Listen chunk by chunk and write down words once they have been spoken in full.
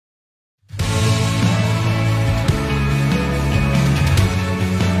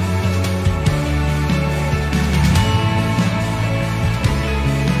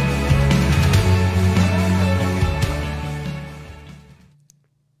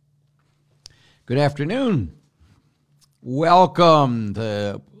Good afternoon. Welcome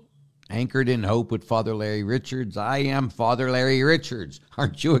to Anchored in Hope with Father Larry Richards. I am Father Larry Richards.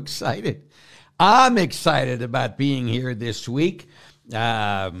 Aren't you excited? I'm excited about being here this week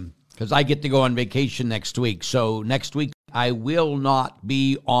because I get to go on vacation next week. So next week I will not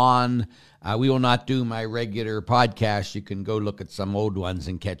be on, we will not do my regular podcast. You can go look at some old ones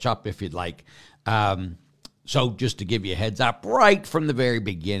and catch up if you'd like. So just to give you a heads up, right from the very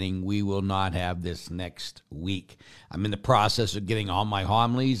beginning, we will not have this next week. I'm in the process of getting all my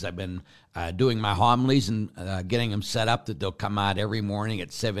homilies. I've been doing my homilies and getting them set up that they'll come out every morning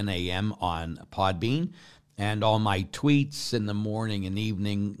at 7 a.m. on Podbean. And all my tweets in the morning and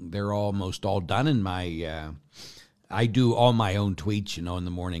evening, they're almost all done in my, I do all my own tweets, in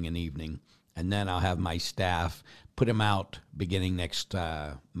the morning and evening. And then I'll have my staff put them out beginning next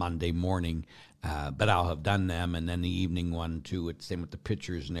Monday morning. But I'll have done them, and then the evening one, too. It's same with the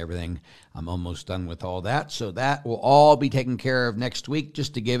pictures and everything. I'm almost done with all that. So that will all be taken care of next week,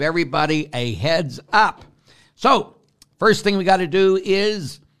 just to give everybody a heads up. So first thing we got to do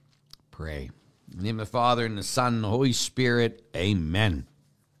is pray. In the name of the Father, and the Son, and the Holy Spirit, amen.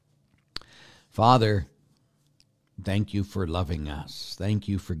 Father, thank you for loving us. Thank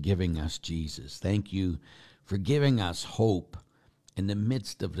you for giving us Jesus. Thank you for giving us hope in the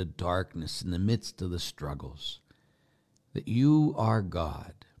midst of the darkness, in the midst of the struggles, that you are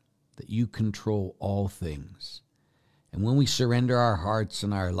God, that you control all things. And when we surrender our hearts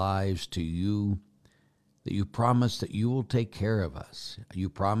and our lives to you, that you promise that you will take care of us. You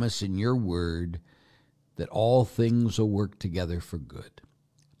promise in your word that all things will work together for good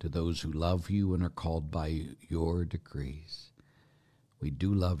to those who love you and are called by your decrees. We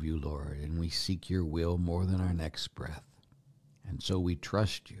do love you, Lord, and we seek your will more than our next breath. And so we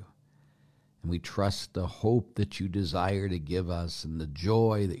trust you, and we trust the hope that you desire to give us and the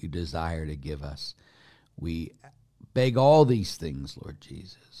joy that you desire to give us. We beg all these things, Lord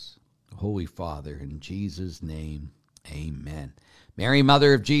Jesus. Holy Father, in Jesus' name, amen. Mary,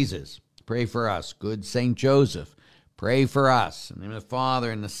 Mother of Jesus, pray for us. Good Saint Joseph, pray for us. In the name of the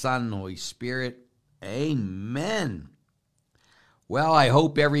Father, and the Son, and the Holy Spirit, amen. Well, I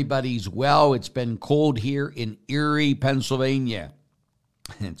hope everybody's well. It's been cold here in Erie, Pennsylvania.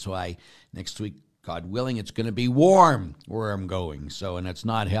 That's why next week, God willing, it's going to be warm where I'm going. So, and it's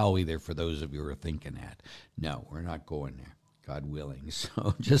not hell either for those of you who are thinking that. No, we're not going there, God willing.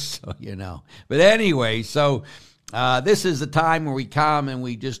 So just so you know. But anyway, so this is the time where we come and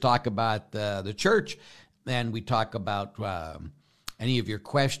we just talk about the church, and we talk about any of your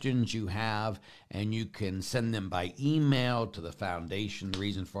questions you have, and you can send them by email to the foundation,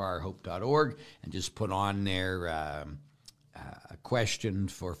 thereasonforourhope.org, and just put on there a question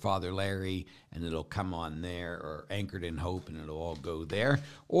for Father Larry, and it'll come on there, or Anchored in Hope, and it'll all go there.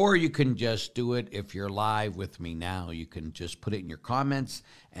 Or you can just do it if you're live with me now. You can just put it in your comments,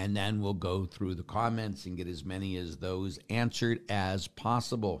 and then we'll go through the comments and get as many of those answered as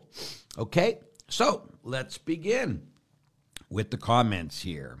possible. Okay, so let's begin with the comments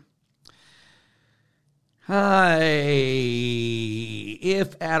here. Hi.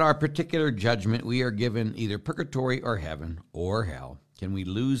 If at our particular judgment we are given either purgatory or heaven or hell, can we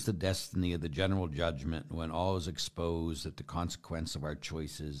lose the destiny of the general judgment when all is exposed that the consequence of our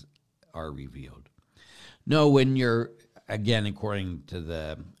choices are revealed? No, when you're, again, according to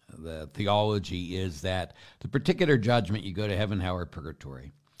the theology, is that the particular judgment, you go to heaven, hell, or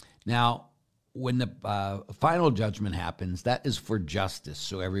purgatory. Now, when the final judgment happens, that is for justice,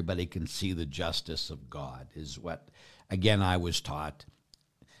 so everybody can see the justice of God, is what, again, I was taught.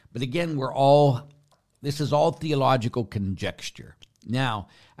 But again, this is all theological conjecture. Now,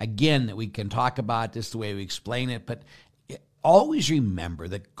 again, we can talk about this the way we explain it, but always remember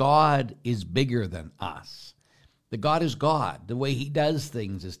that God is bigger than us. That God is God. The way he does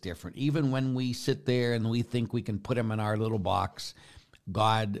things is different. Even when we sit there and we think we can put him in our little box,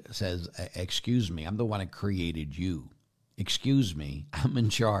 God says, excuse me, I'm the one that created you. Excuse me, I'm in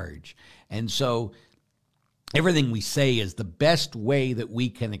charge. And so everything we say is the best way that we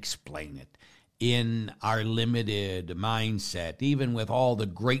can explain it in our limited mindset. Even with all the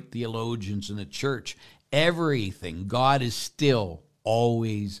great theologians in the church, everything, God is still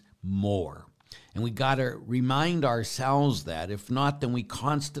always more. And we got to remind ourselves that. If not, then we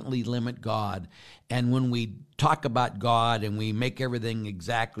constantly limit God. And when we talk about God and we make everything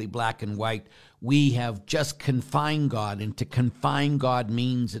exactly black and white, we have just confined God. And to confine God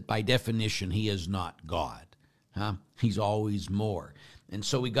means that by definition, he is not God. He's always more. And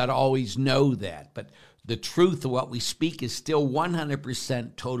so we got to always know that. But the truth of what we speak is still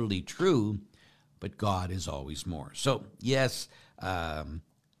 100% totally true, but God is always more. So, yes,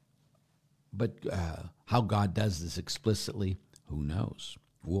 But how God does this explicitly, who knows?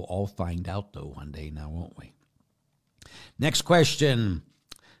 We'll all find out, though, one day now, won't we? Next question.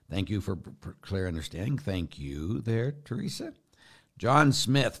 Thank you for clear understanding. Thank you there, Teresa. John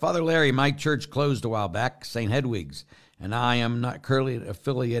Smith. Father Larry, my church closed a while back, St. Hedwig's, and I am not currently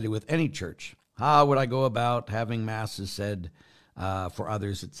affiliated with any church. How would I go about having masses said for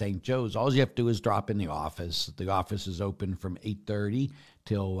others at St. Joe's? All you have to do is drop in the office. The office is open from 8:30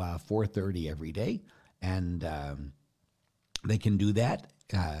 till 4:30 every day, and they can do that.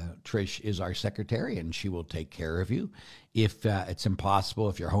 Trish is our secretary, and she will take care of you. If it's impossible,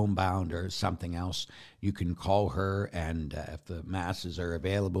 if you're homebound or something else, you can call her, and if the masses are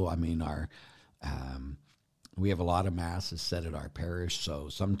available, I mean, we have a lot of masses set at our parish, so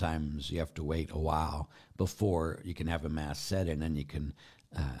sometimes you have to wait a while before you can have a mass set, and then you can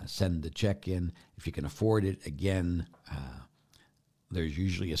send the check in. If you can afford it, again, there's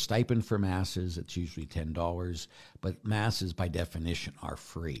usually a stipend for masses. It's usually $10, but masses by definition are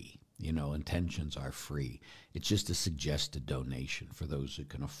free. Intentions are free. It's just a suggested donation for those who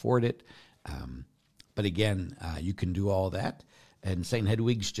can afford it. But again, you can do all that. And St.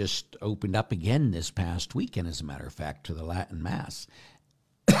 Hedwig's just opened up again this past weekend, as a matter of fact, to the Latin Mass.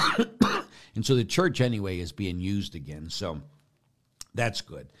 And so the church anyway is being used again. So that's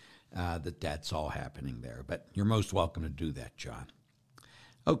good that's all happening there. But you're most welcome to do that, John.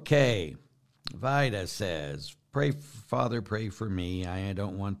 Okay, Vida says, Father, pray for me. I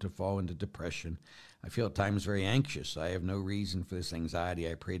don't want to fall into depression. I feel at times very anxious. I have no reason for this anxiety.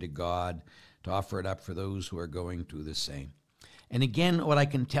 I pray to God to offer it up for those who are going through the same. And again, what I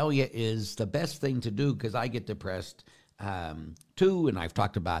can tell you is the best thing to do, because I get depressed too, and I've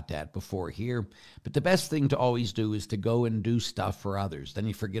talked about that before here, but the best thing to always do is to go and do stuff for others. Then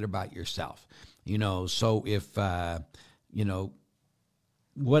you forget about yourself. So if,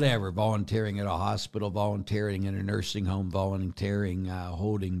 whatever, volunteering at a hospital, volunteering in a nursing home, volunteering,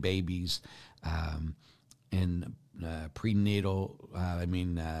 holding babies, and prenatal,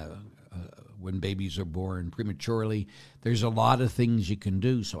 when babies are born prematurely. There's a lot of things you can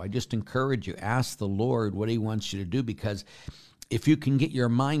do. So I just encourage you, ask the Lord what he wants you to do, because if you can get your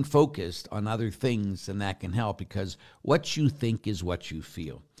mind focused on other things, then that can help, because what you think is what you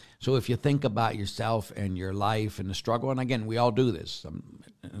feel. So if you think about yourself and your life and the struggle, and again, we all do this,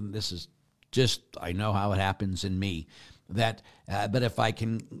 and this is just, I know how it happens in me, but if I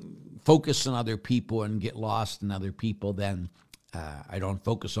can focus on other people and get lost in other people, then I don't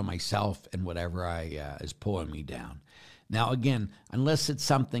focus on myself and whatever is pulling me down. Now, again, unless it's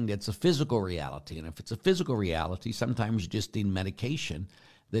something that's a physical reality, and if it's a physical reality, sometimes you just need medication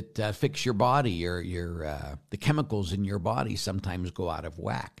that fix your body, the chemicals in your body sometimes go out of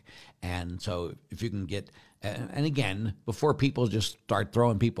whack. And so if you can get, and again, before people just start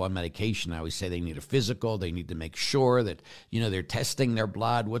throwing people on medication, I always say they need a physical. They need to make sure that, they're testing their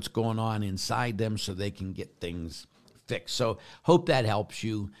blood, what's going on inside them, so they can get things fixed. So hope that helps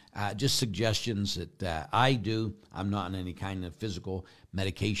you. Just suggestions that I do. I'm not on any kind of physical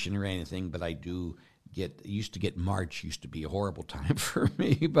medication or anything, but I do used to get March, used to be a horrible time for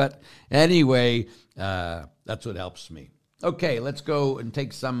me. But anyway, that's what helps me. Okay, let's go and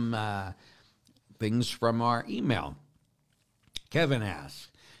take some things from our email. Kevin asks,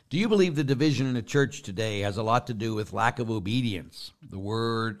 do you believe the division in the church today has a lot to do with lack of obedience?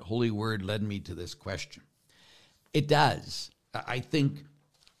 The Holy Word led me to this question. It does. I think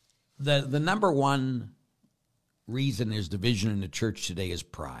the number one reason there's division in the church today is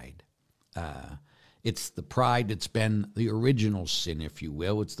pride. It's the pride that's been the original sin, if you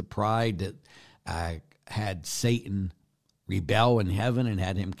will. It's the pride that had Satan rebel in heaven and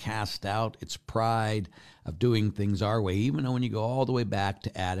had him cast out. It's pride of doing things our way, even though when you go all the way back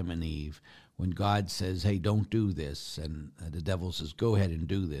to Adam and Eve, when God says, hey, don't do this, and the devil says, go ahead and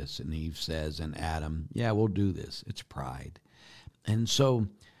do this, and Eve says, and Adam, yeah, we'll do this. It's pride. And so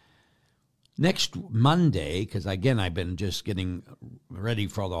next Monday, because again, I've been just getting ready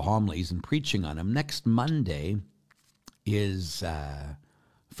for all the homilies and preaching on them. Next Monday is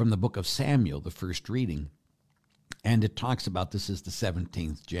from the book of Samuel, the first reading. And it talks about, this is the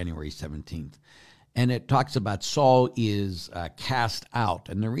 17th, January 17th. And it talks about Saul is cast out.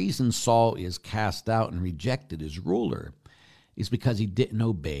 And the reason Saul is cast out and rejected as ruler is because he didn't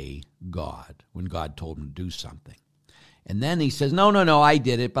obey God when God told him to do something. And then he says, no, I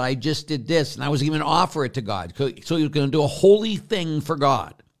did it, but I just did this, and I was even going to offer it to God. So he was going to do a holy thing for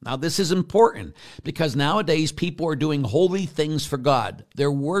God. Now, this is important because nowadays people are doing holy things for God.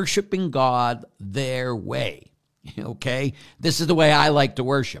 They're worshiping God their way, okay? This is the way I like to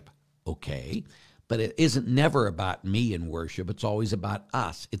worship, okay? but it isn't never about me in worship. It's always about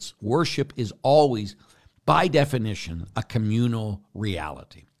us. Worship is always, by definition, a communal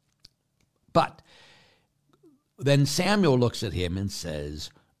reality. But then Samuel looks at him and says,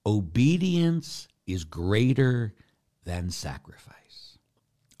 obedience is greater than sacrifice.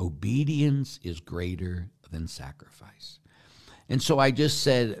 Obedience is greater than sacrifice. And so I just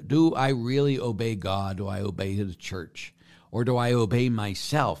said, do I really obey God? Do I obey the church? Or do I obey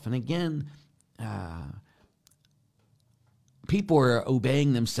myself? And again, people are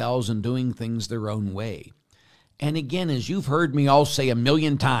obeying themselves and doing things their own way. And again, as you've heard me all say a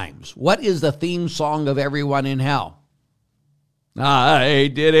million times, what is the theme song of Everyone in Hell?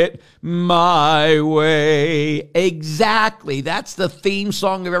 I did it my way. Exactly. That's the theme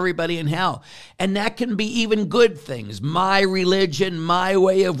song of Everybody in Hell. And that can be even good things. My religion, my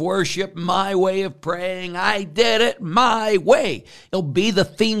way of worship, my way of praying. I did it my way. It'll be the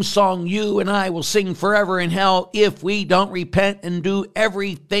theme song you and I will sing forever in hell if we don't repent and do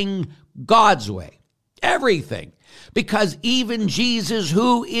everything God's way. Everything. Because even Jesus,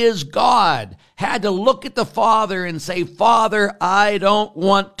 who is God, had to look at the Father and say, Father, I don't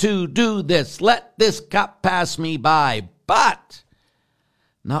want to do this. Let this cup pass me by. But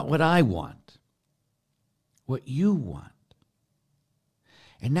not what I want, what you want.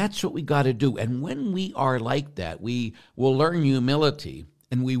 And that's what we got to do. And when we are like that, we will learn humility,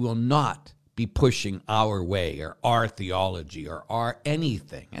 and we will not be pushing our way or our theology or our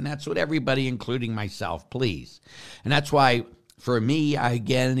anything. And that's what everybody, including myself, please. And that's why for me,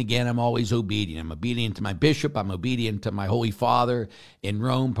 again and again, I'm always obedient. I'm obedient to my bishop. I'm obedient to my Holy Father in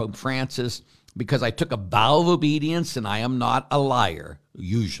Rome, Pope Francis, because I took a vow of obedience, and I am not a liar,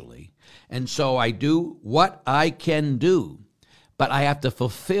 usually. And so I do what I can do, but I have to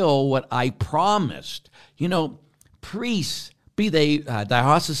fulfill what I promised. You know, priests, be they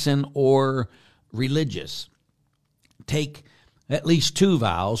diocesan or religious, take at least 2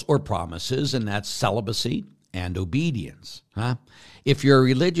 vows or promises, and that's celibacy and obedience. If you're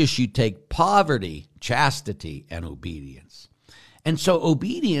religious, you take poverty, chastity, and obedience. And so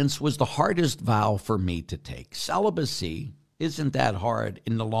obedience was the hardest vow for me to take. Celibacy isn't that hard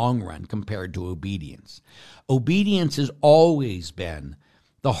in the long run compared to obedience. Obedience has always been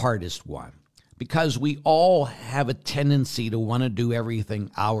the hardest one, because we all have a tendency to want to do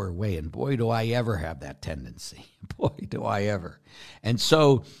everything our way. And boy, do I ever have that tendency. Boy, do I ever. And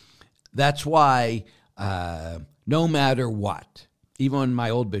so that's why no matter what, even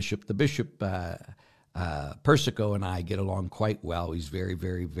my old bishop, the Bishop Persico, and I get along quite well. He's very,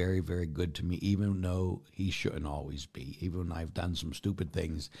 very, very, very good to me, even though he shouldn't always be. Even when I've done some stupid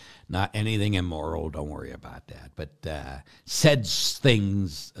things, not anything immoral, don't worry about that, but said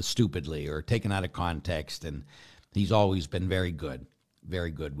things stupidly or taken out of context, and he's always been very good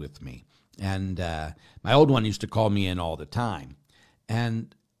with me. And my old one used to call me in all the time.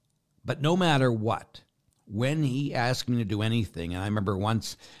 But no matter what, when he asked me to do anything, and I remember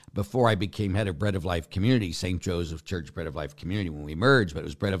once before I became head of Bread of Life Community, St. Joseph Church Bread of Life Community, when we merged, but it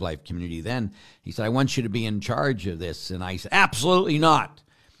was Bread of Life Community then, he said, I want you to be in charge of this. And I said, absolutely not.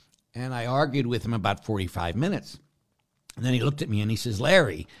 And I argued with him about 45 minutes. And then he looked at me and he says,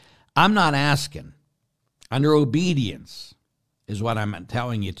 Larry, I'm not asking. Under obedience is what I'm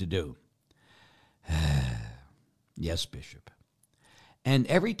telling you to do. Yes, Bishop. And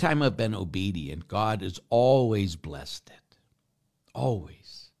every time I've been obedient, God has always blessed it.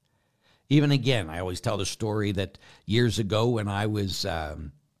 Always. Even again, I always tell the story that years ago when I was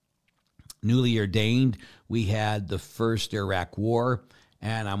newly ordained, we had the first Iraq War,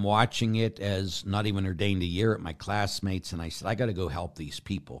 and I'm watching it as not even ordained a year at my classmates, and I said, I got to go help these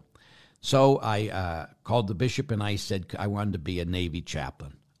people. So I called the bishop, and I said I wanted to be a Navy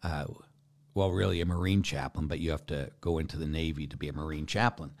chaplain. Well, really a Marine chaplain, but you have to go into the Navy to be a Marine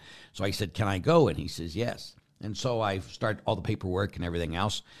chaplain. So I said, can I go? And he says, yes. And so I started all the paperwork and everything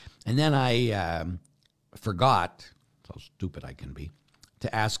else. And then I forgot, how stupid I can be,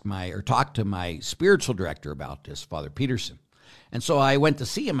 to talk to my spiritual director about this, Father Peterson. And so I went to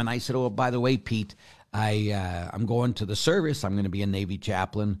see him, and I said, oh, by the way, Pete, I'm going to the service. I'm going to be a Navy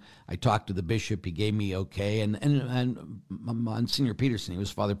chaplain. I talked to the bishop. He gave me okay. And Monsignor Peterson, he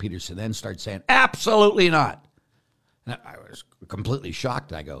was Father Peterson, then started saying, absolutely not. And I was completely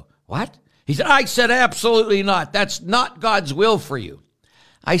shocked. I go, what? He said, I said absolutely not. That's not God's will for you.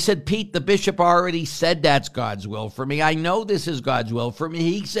 I said, Pete, the bishop already said that's God's will for me. I know this is God's will for me.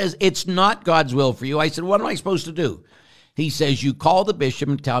 He says it's not God's will for you. I said, what am I supposed to do? He says, you call the bishop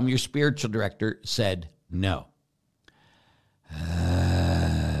and tell him your spiritual director said no.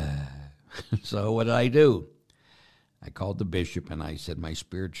 So what did I do? I called the bishop and I said, my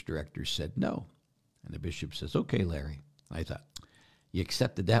spiritual director said no. And the bishop says, okay, Larry. I thought, you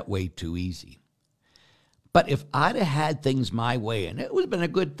accepted that way too easy. But if I'd have had things my way, and it would have been a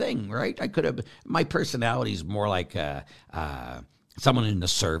good thing, right? I could have, my personality is more like someone in the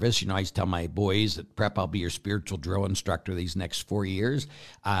service. You know, I used to tell my boys at prep, I'll be your spiritual drill instructor these next 4 years.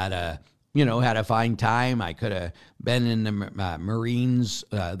 I'd, had a fine time. I could have been in the Marines,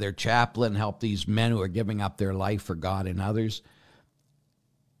 their chaplain, helped these men who are giving up their life for God and others.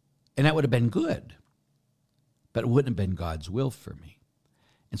 And that would have been good. But it wouldn't have been God's will for me.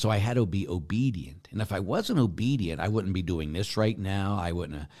 And so I had to be obedient. And if I wasn't obedient, I wouldn't be doing this right now. I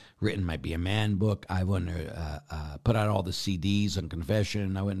wouldn't have written my Be a Man book. I wouldn't have put out all the CDs on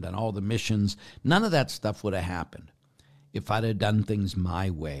confession. I wouldn't have done all the missions. None of that stuff would have happened if I'd have done things my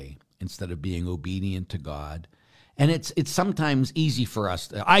way instead of being obedient to God. And it's sometimes easy for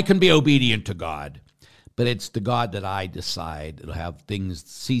us. I can be obedient to God. But it's the God that I decide to have things,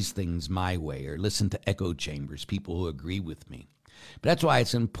 sees things my way, or listen to echo chambers, people who agree with me. But that's why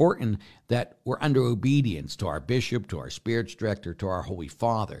it's important that we're under obedience to our bishop, to our spirits director, to our Holy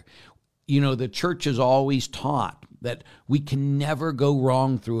Father. You know, the church has always taught that we can never go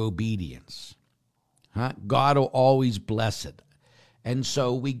wrong through obedience. God will always bless it. And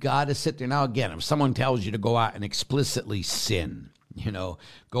so we got to sit there. Now, again, if someone tells you to go out and explicitly sin,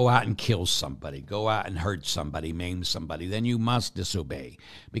 go out and kill somebody, go out and hurt somebody, maim somebody, then you must disobey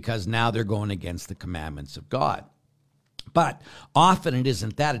because now they're going against the commandments of God. But often it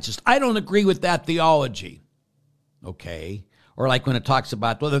isn't that. It's just, I don't agree with that theology. Okay. Or like when it talks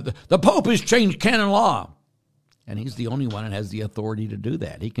about, well, the Pope has changed canon law. And he's the only one that has the authority to do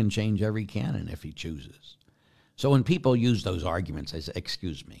that. He can change every canon if he chooses. So when people use those arguments, I say,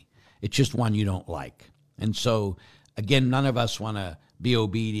 excuse me, it's just one you don't like. And so, again, none of us want to be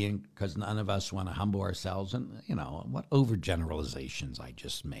obedient because none of us want to humble ourselves. And, what overgeneralizations I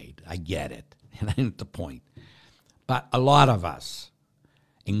just made. I get it. And that ain't the point. But a lot of us,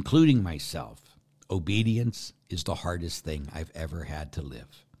 including myself, obedience is the hardest thing I've ever had to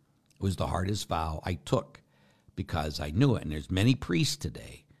live. It was the hardest vow I took because I knew it. And there's many priests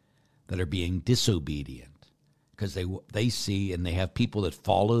today that are being disobedient because they see and they have people that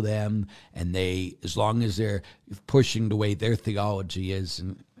follow them, and they, as long as they're pushing the way their theology is,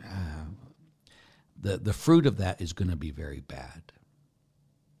 and the fruit of that is going to be very bad.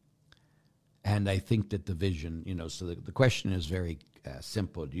 And I think that the vision, so the question is very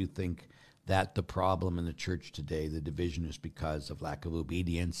simple. Do you think that the problem in the church today, the division, is because of lack of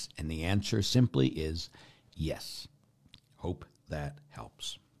obedience? And the answer simply is yes. Hope that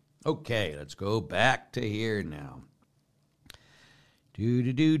helps. Okay, let's go back to here now.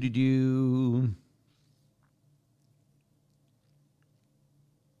 Do.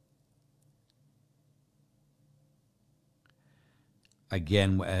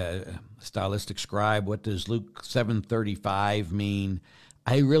 Again, stylistic scribe, what does Luke 7:35 mean?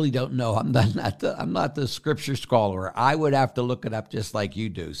 I really don't know. I'm not the scripture scholar. I would have to look it up just like you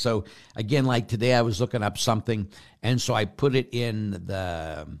do. So again, like today, I was looking up something, and so I put it in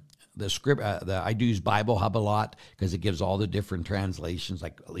the script. I do use Bible Hub a lot because it gives all the different translations,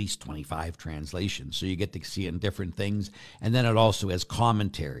 like at least 25 translations. So you get to see in different things, and then it also has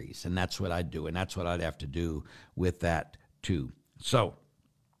commentaries, and that's what I do, and that's what I'd have to do with that too. So,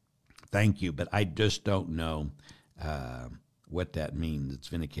 thank you, but I just don't know what that means. It's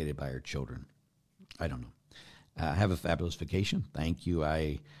vindicated by our children. I don't know. Have a fabulous vacation. Thank you.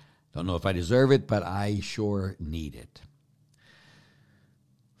 I don't know if I deserve it, but I sure need it.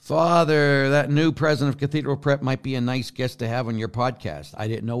 Father, that new president of Cathedral Prep might be a nice guest to have on your podcast. I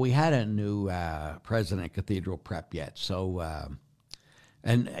didn't know we had a new president of Cathedral Prep yet. So,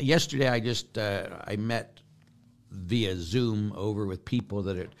 and yesterday I met via Zoom over with people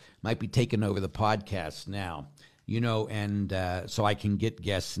that might be taking over the podcast now, and so I can get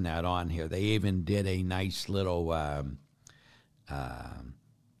guests now on here. They even did a nice little, what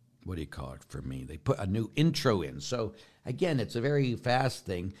do you call it for me? They put a new intro in. So again, it's a very fast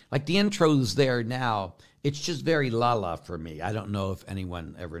thing. Like the intro's there now. It's just very la-la for me. I don't know if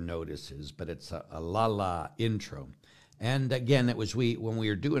anyone ever notices, but it's a la-la intro. And again, when we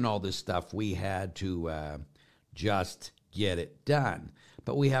were doing all this stuff, we had to just get it done.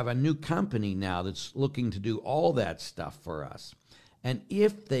 But we have a new company now that's looking to do all that stuff for us. And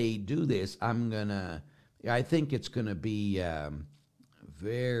if they do this, I think it's going to be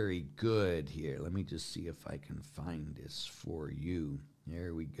very good here. Let me just see if I can find this for you.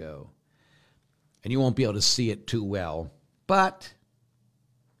 There we go. And you won't be able to see it too well, but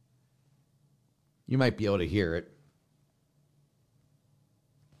you might be able to hear it.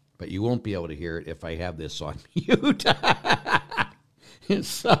 But you won't be able to hear it if I have this on mute.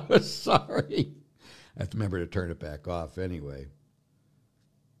 So sorry. I have to remember to turn it back off anyway.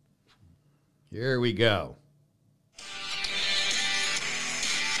 Here we go.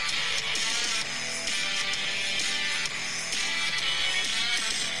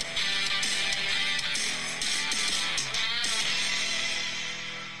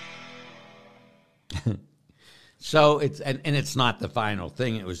 So it's not the final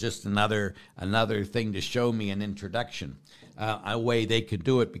thing. It was just another thing to show me an introduction, a way they could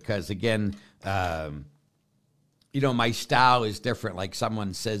do it. Because again, my style is different. Like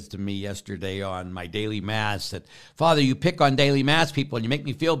someone says to me yesterday on my daily mass that, Father, you pick on daily mass people and you make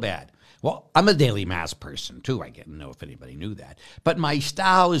me feel bad. Well, I'm a daily mass person too. I don't know if anybody knew that, but my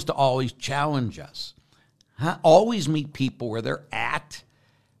style is to always challenge us. Always meet people where they're at,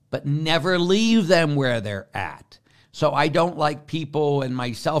 but never leave them where they're at. So I don't like people, and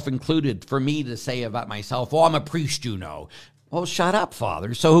myself included, for me to say about myself, I'm a priest, Well, shut up,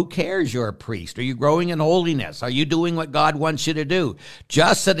 Father. So who cares you're a priest? Are you growing in holiness? Are you doing what God wants you to do?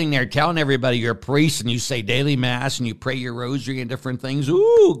 Just sitting there telling everybody you're a priest and you say daily mass and you pray your rosary and different things.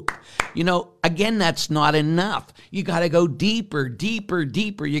 Ooh, again, that's not enough. You got to go deeper, deeper,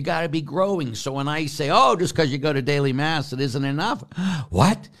 deeper. You got to be growing. So when I say, just because you go to daily mass, it isn't enough.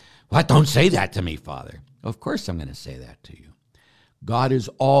 What? Don't say that to me, Father. Of course I'm going to say that to you. God is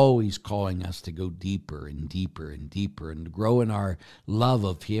always calling us to go deeper and deeper and deeper and to grow in our love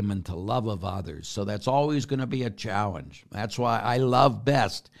of Him and to love of others. So that's always going to be a challenge. That's why I love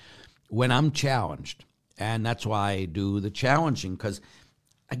best when I'm challenged. And that's why I do the challenging, because,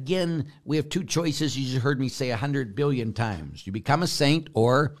 again, we have two choices. You just heard me say 100 billion times. You become a saint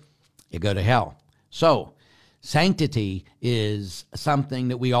or you go to hell. So sanctity is something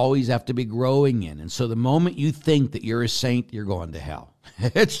that we always have to be growing in. And so the moment you think that you're a saint, you're going to hell.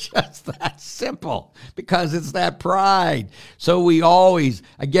 It's just that simple, because it's that pride. So we always,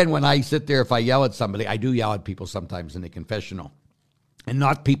 again, when I sit there, if I yell at somebody, I do yell at people sometimes in the confessional, and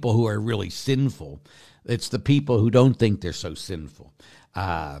not people who are really sinful. It's the people who don't think they're so sinful.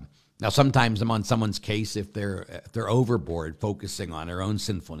 Now, sometimes I'm on someone's case if they're overboard, focusing on their own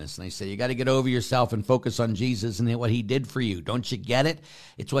sinfulness. And they say, you got to get over yourself and focus on Jesus and what He did for you. Don't you get it?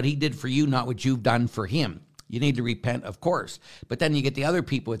 It's what He did for you, not what you've done for Him. You need to repent, of course. But then you get the other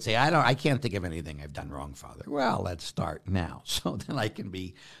people that say, I can't think of anything I've done wrong, Father. Well, let's start now. So then I can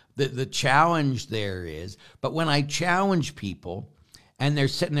be, the challenge there is, but when I challenge people and they're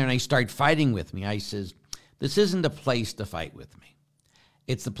sitting there and they start fighting with me, I says, this isn't a place to fight with me.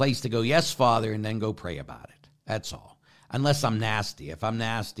 It's the place to go, yes, Father, and then go pray about it. That's all. Unless I'm nasty. If I'm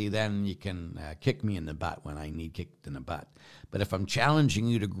nasty, then you can kick me in the butt when I need kicked in the butt. But if I'm challenging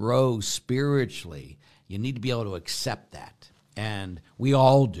you to grow spiritually, you need to be able to accept that. And we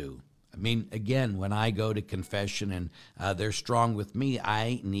all do. I mean, again, when I go to confession and they're strong with me,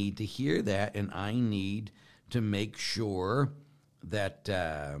 I need to hear that, and I need to make sure that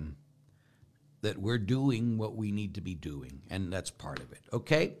that we're doing what we need to be doing, and that's part of it.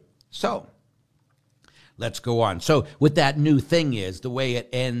 Okay? So let's go on. So what that new thing is, the way it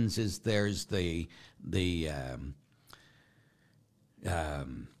ends is there's the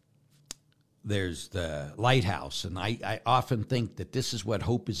lighthouse, and I often think that this is what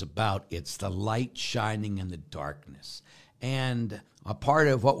hope is about. It's the light shining in the darkness. And a part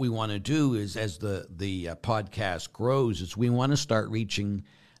of what we want to do is, as the podcast grows, is we want to start reaching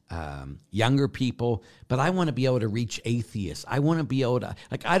younger people, but I want to be able to reach atheists. I want to be able to,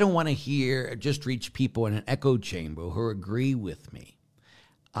 I don't want to just reach people in an echo chamber who agree with me.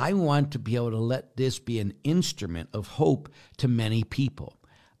 I want to be able to let this be an instrument of hope to many people,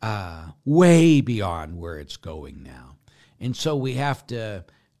 way beyond where it's going now. And so we have to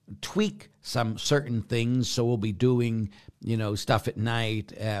tweak some certain things. So we'll be doing, stuff at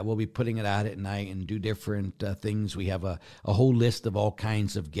night. We'll be putting it out at night and do different things. We have a whole list of all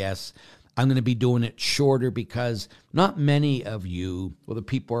kinds of guests. I'm going to be doing it shorter because not many of you, the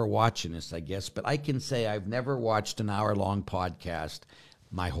people are watching this, I guess, but I can say I've never watched an hour-long podcast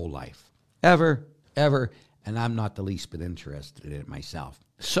my whole life. Ever. And I'm not the least bit interested in it myself.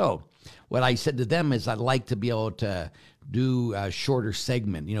 So what I said to them is I'd like to be able to do a shorter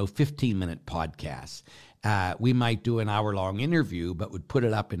segment, 15-minute podcasts. We might do an hour-long interview, but would put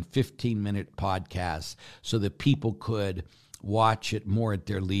it up in 15-minute podcasts so that people could watch it more at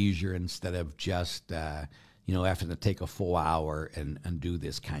their leisure instead of just, having to take a full hour and do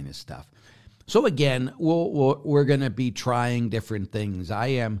this kind of stuff. So again, we're going to be trying different things. I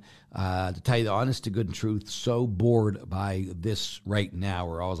am, to tell you the honest to good truth, so bored by this right now,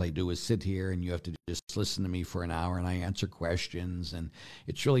 where all I do is sit here and you have to just listen to me for an hour and I answer questions. And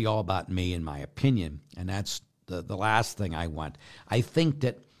it's really all about me and my opinion. And that's the last thing I want. I think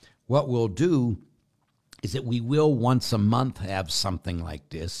that what we'll do is that we will once a month have something like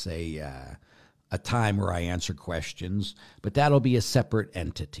this, a time where I answer questions, but that'll be a separate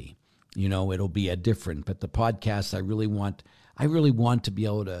entity. It'll be a different. But the podcast, I really want to be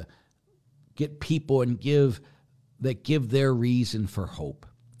able to get people and give their reason for hope,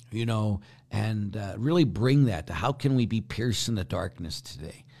 and really bring that to how can we be pierced in the darkness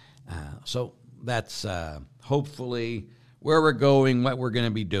today. So that's hopefully where we're going, what we're going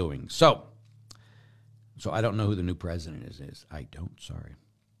to be doing. So I don't know who the new president is. I don't, sorry.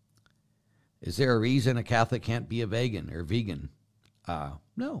 Is there a reason a Catholic can't be a vegan?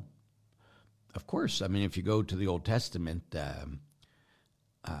 No. Of course. I mean, if you go to the Old Testament,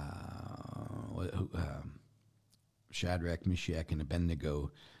 Shadrach, Meshach, and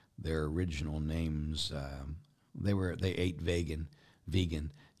Abednego, their original names, they ate vegan,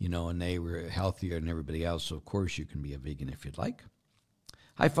 and they were healthier than everybody else. So of course you can be a vegan if you'd like.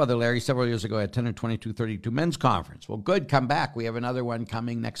 Hi, Father Larry. Several years ago, I attended 2232 Men's Conference. Well, good. Come back. We have another one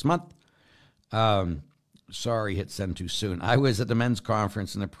coming next month. Sorry, hit send too soon. I was at the men's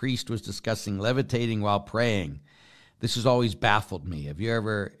conference, and the priest was discussing levitating while praying. This has always baffled me. Have you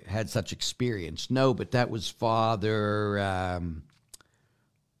ever had such experience? No, but that was Father,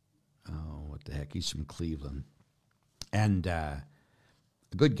 what the heck? He's from Cleveland. And a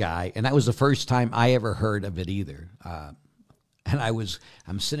good guy. And that was the first time I ever heard of it either. And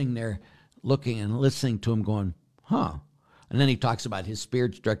I'm sitting there looking and listening to him going, huh. And then he talks about his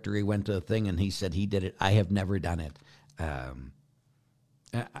spirits director. He went to a thing and he said he did it. I have never done it.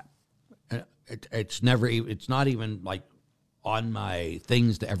 It's not even like on my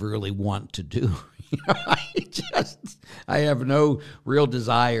things to ever really want to do. I have no real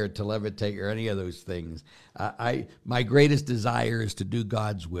desire to levitate or any of those things. My greatest desire is to do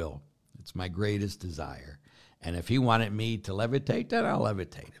God's will. It's my greatest desire. And if he wanted me to levitate, then I'll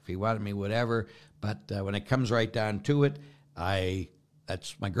levitate. If he wanted me, whatever. But when it comes right down to it,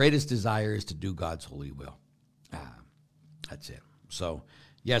 that's my greatest desire is to do God's holy will. That's it. So,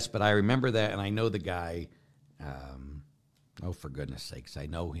 yes, but I remember that, and I know the guy. For goodness sakes, I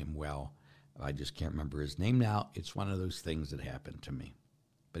know him well. I just can't remember his name now. It's one of those things that happened to me.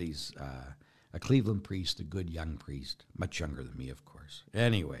 But he's a Cleveland priest, a good young priest, much younger than me, of course.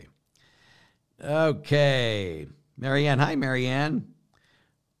 Anyway. Okay. Marianne. Hi, Marianne.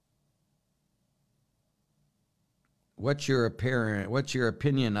 What's your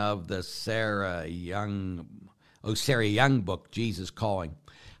opinion of the Sarah Young book, Jesus Calling?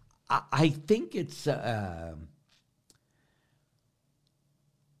 I think it's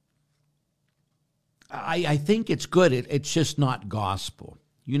I think it's good. It's just not gospel.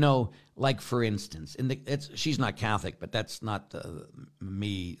 Like for instance, she's not Catholic, but that's not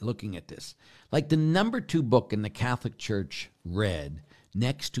me looking at this. Like the number 2 book in the Catholic Church read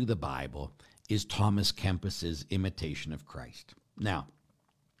next to the Bible is Thomas Kempis's Imitation of Christ. Now,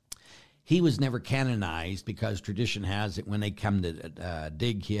 he was never canonized because tradition has it when they come to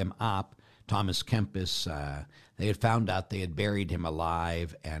dig him up, Thomas Kempis, they had found out they had buried him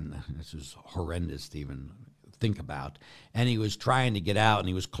alive, and this was horrendous to even think about. And he was trying to get out, and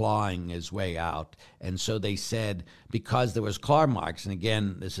he was clawing his way out. And so they said, because there was claw marks, and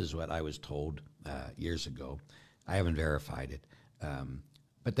again, this is what I was told years ago. I haven't verified it.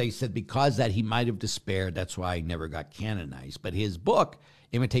 But they said because that he might have despaired, that's why he never got canonized. But his book,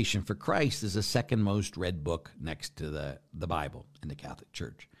 Imitation for Christ, is the second most read book next to the Bible in the Catholic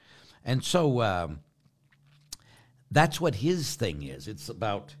Church. And so that's what his thing is. It's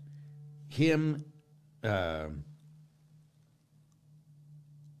about him, the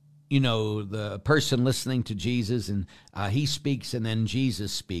person listening to Jesus, and he speaks and then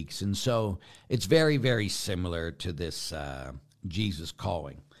Jesus speaks. And so it's very, very similar to this Jesus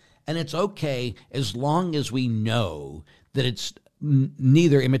Calling. And it's okay as long as we know that it's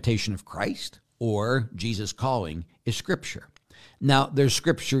neither Imitation of Christ or Jesus Calling is Scripture. Now, there's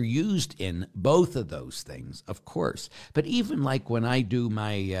Scripture used in both of those things, of course. But even like when I do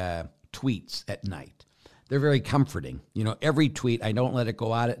my tweets at night, they're very comforting. Every tweet, I don't let it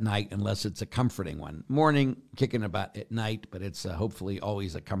go out at night unless it's a comforting one. Morning, kicking about at night, but it's hopefully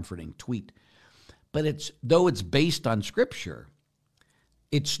always a comforting tweet. But though it's based on Scripture,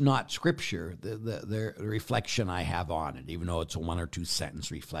 it's not Scripture, the reflection I have on it, even though it's a 1 or 2 sentence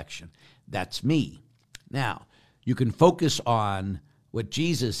reflection. That's me. Now, you can focus on what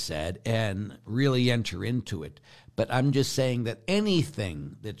Jesus said and really enter into it. But I'm just saying that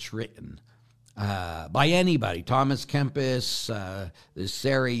anything that's written by anybody, Thomas Kempis,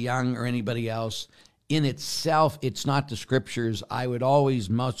 Sarah Young, or anybody else, in itself, it's not the Scriptures. I would always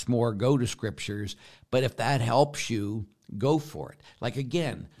much more go to Scriptures. But if that helps you, go for it. Like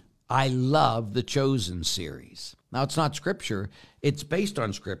again, I love the Chosen series. Now, it's not Scripture. It's based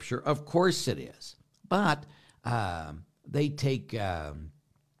on Scripture. Of course it is. But they take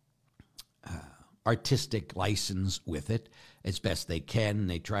artistic license with it as best they can.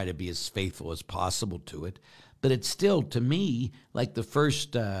 They try to be as faithful as possible to it. But it's still, to me, like the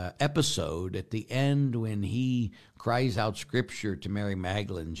first episode at the end when he cries out Scripture to Mary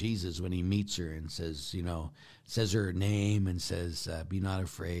Magdalene, Jesus, when he meets her and says, says her name and says, be not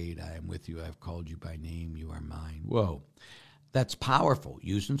afraid, I am with you, I have called you by name, you are mine. Whoa, that's powerful,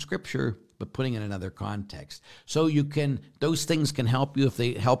 using Scripture, but putting it in another context. So those things can help you. If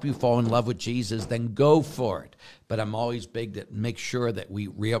they help you fall in love with Jesus, then go for it. But I'm always big to make sure that we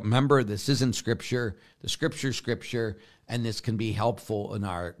remember this isn't Scripture, the Scripture, and this can be helpful in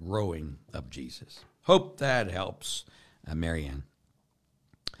our growing of Jesus. Hope that helps, Marianne.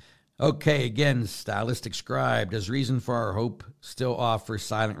 Okay, again, Stylistic Scribe. Does Reason for Our Hope still offer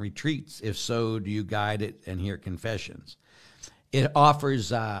silent retreats? If so, do you guide it and hear confessions? It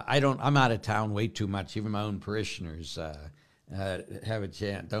offers, I'm out of town way too much. Even my own parishioners don't have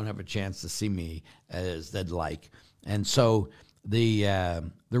a chance to see me as they'd like. And so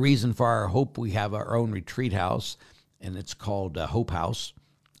the Reason for Our Hope, we have our own retreat house, and it's called Hope House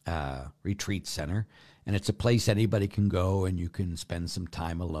Retreat Center. And it's a place anybody can go, and you can spend some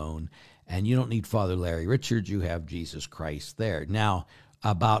time alone. And you don't need Father Larry Richards. You have Jesus Christ there. Now,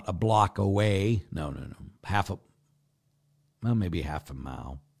 about a block away, maybe half a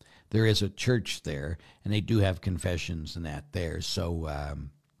mile, there is a church there, and they do have confessions and that there. So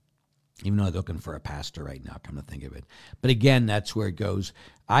even though they're looking for a pastor right now, come to think of it. But again, that's where it goes.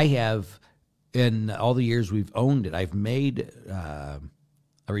 I have, in all the years we've owned it, I've made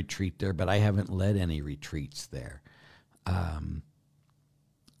a retreat there, but I haven't led any retreats there,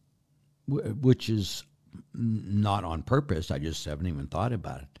 which is not on purpose. I just haven't even thought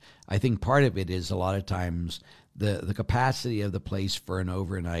about it. I think part of it is a lot of times the capacity of the place for an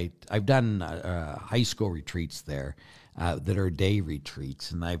overnight. I've done high school retreats there that are day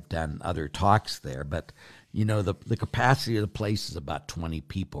retreats, and I've done other talks there, but the capacity of the place is about 20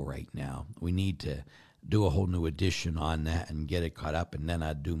 people right now. We need to do a whole new edition on that and get it caught up, and then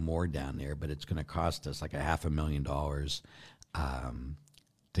I'd do more down there, but it's going to cost us like $500,000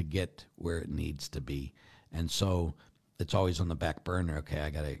 to get where it needs to be. And so it's always on the back burner. Okay, I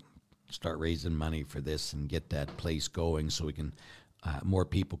got to start raising money for this and get that place going so we can, more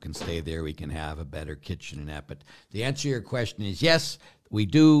people can stay there. We can have a better kitchen and that. But the answer to your question is yes, we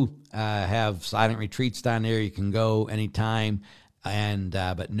do have silent retreats down there. You can go anytime. And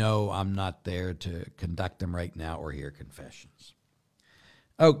but no, I'm not there to conduct them right now or hear confessions.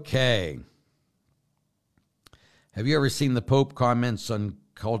 Okay. Have you ever seen the Pope comments on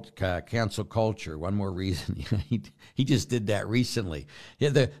cancel culture? One more reason. He just did that recently. Yeah,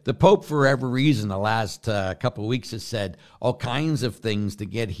 the Pope, for every reason, the last couple of weeks has said all kinds of things to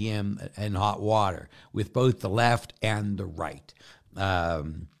get him in hot water with both the left and the right.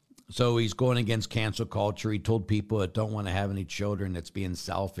 So he's going against cancel culture. He told people that don't want to have any children that's being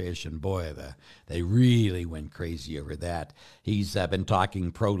selfish, and boy, they really went crazy over that. He's been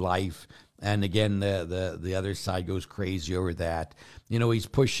talking pro-life, and again, the other side goes crazy over that. He's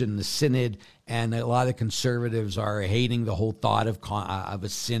pushing the synod, and a lot of conservatives are hating the whole thought of a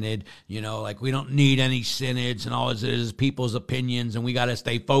synod. Like we don't need any synods, and all it is people's opinions, and we got to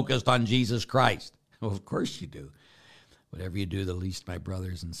stay focused on Jesus Christ. Well, of course you do. Whatever you do, the least, my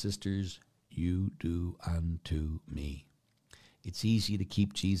brothers and sisters, you do unto me. It's easy to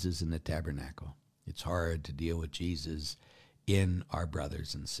keep Jesus in the tabernacle. It's hard to deal with Jesus in our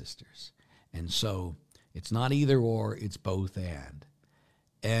brothers and sisters. And so it's not either or, it's both and.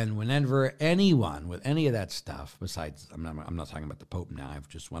 And whenever anyone with any of that stuff, besides, I'm not talking about the Pope now, I've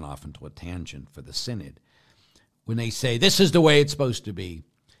just went off into a tangent for the synod. When they say, this is the way it's supposed to be,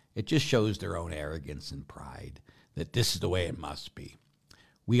 it just shows their own arrogance and pride. That this is the way it must be.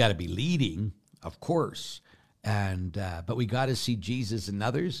 We got to be leading, of course, but we got to see Jesus in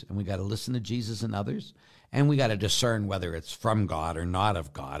others, and we got to listen to Jesus in others, and we got to discern whether it's from God or not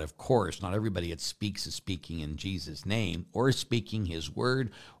of God. Of course, not everybody that speaks is speaking in Jesus' name, or speaking his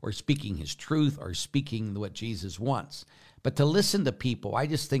word, or speaking his truth, or speaking what Jesus wants. But to listen to people, I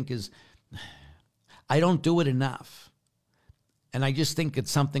just think I don't do it enough. And I just think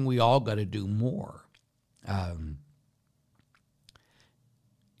it's something we all got to do more.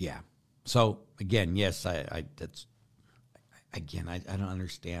 Yeah. So again, yes, I don't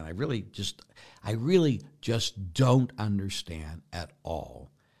understand. I really just don't understand at all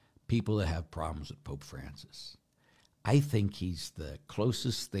people that have problems with Pope Francis. I think he's the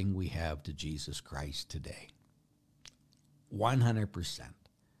closest thing we have to Jesus Christ today. 100%.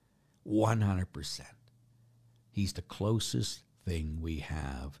 100%. He's the closest thing we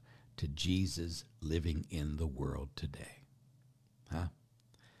have to Jesus living in the world today. Huh?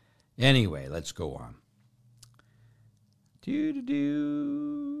 Anyway, let's go on.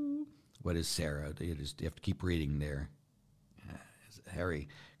 What is Sarah? You have to keep reading there. Harry.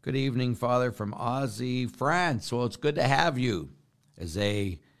 Good evening, Father, from Aussie, France. Well, it's good to have you.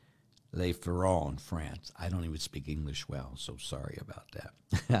 Azay Le Ferron, France. I don't even speak English well, so sorry about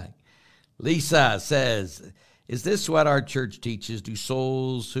that. Lisa says, is this what our church teaches? Do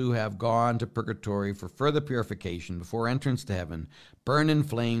souls who have gone to purgatory for further purification before entrance to heaven burn in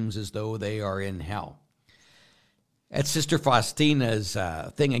flames as though they are in hell? That's Sister Faustina's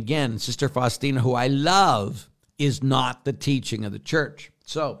thing again. Sister Faustina, who I love, is not the teaching of the church.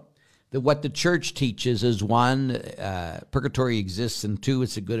 So what the church teaches is, one, purgatory exists, and two,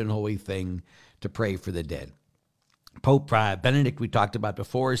 it's a good and holy thing to pray for the dead. Pope Benedict, we talked about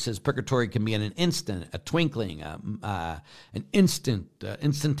before, says purgatory can be in an instant, a twinkling,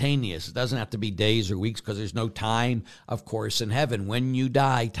 instantaneous. It doesn't have to be days or weeks because there's no time, of course, in heaven. When you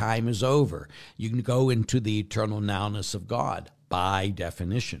die, time is over. You can go into the eternal nowness of God by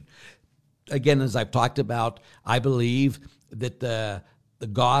definition. Again, as I've talked about, I believe that the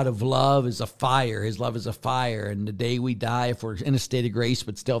God of love is a fire. His love is a fire. And the day we die, if we're in a state of grace,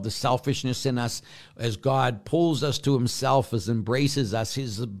 but still the selfishness in us, as God pulls us to himself, as embraces us,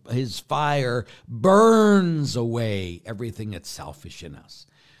 his fire burns away everything that's selfish in us.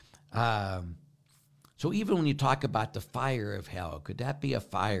 So even when you talk about the fire of hell, could that be a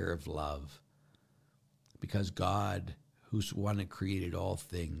fire of love? Because God, who's one that created all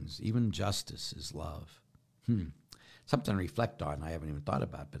things, even justice is love. Something to reflect on. I haven't even thought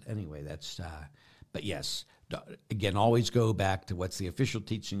about, but anyway, that's, but yes, again, always go back to what's the official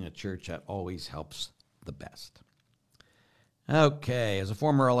teaching of church. That always helps the best. Okay, as a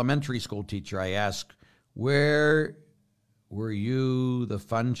former elementary school teacher, I ask, where were you the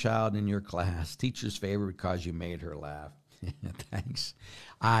fun child in your class? Teacher's favorite because you made her laugh. Thanks.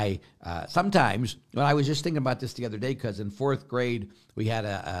 Sometimes, well, I was just thinking about this the other day because in fourth grade, we had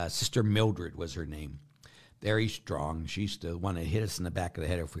a Sister Mildred was her name. Very strong. She's the one that hit us in the back of the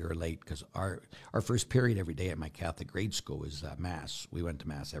head if we were late, because our first period every day at my Catholic grade school was Mass. We went to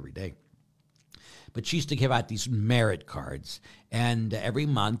Mass every day. But she used to give out these merit cards, and every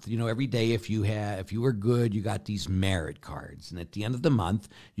month, every day, if you were good, you got these merit cards. And at the end of the month,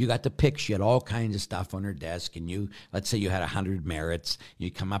 you got to pick. She had all kinds of stuff on her desk, and let's say you had 100 merits,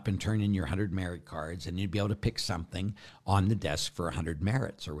 you'd come up and turn in your 100 merit cards, and you'd be able to pick something on the desk for 100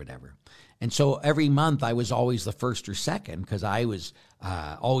 merits or whatever. And so every month I was always the first or second because I was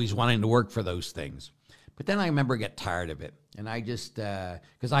always wanting to work for those things. But then I remember get tired of it. And I just,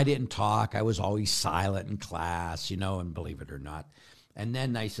 because I didn't talk, I was always silent in class, and believe it or not. And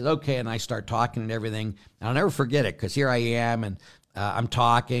then I said, okay, and I start talking and everything. And I'll never forget it because here I am and I'm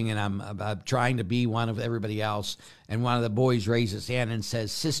talking and I'm trying to be one of everybody else. And one of the boys raises his hand and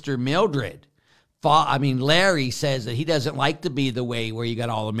says, Sister Mildred. Larry says that he doesn't like to be the way where you got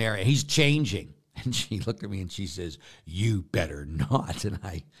all the merit. He's changing. And she looked at me and she says, you better not. And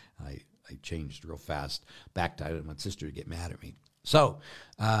I changed real fast back to I didn't want sister to get mad at me. So,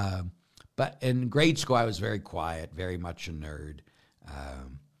 but in grade school, I was very quiet, very much a nerd.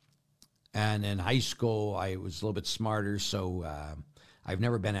 And in high school, I was a little bit smarter. So I've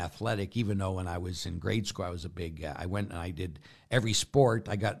never been athletic, even though when I was in grade school, I was a big, I went and I did every sport.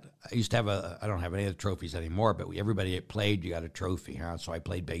 I used to have I don't have any of the trophies anymore, but everybody that played, you got a trophy. Huh? So I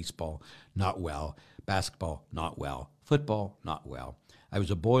played baseball, not well. Basketball, not well. Football, not well. I was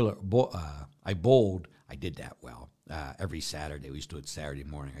a I bowled. I did that well. Every Saturday. We used to do it Saturday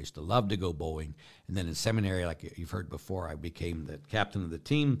morning. I used to love to go bowling. And then in seminary, like you've heard before, I became the captain of the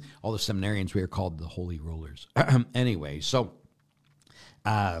team. All the seminarians, we were called the Holy Rollers. Anyway, so...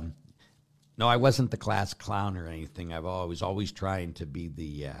 no, I wasn't the class clown or anything. I was always trying to be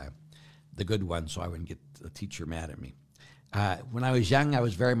the good one so I wouldn't get the teacher mad at me. When I was young, I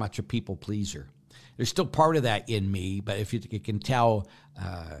was very much a people pleaser. There's still part of that in me, but if you can tell,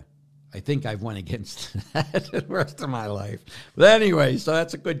 I think I've went against that the rest of my life. But anyway, so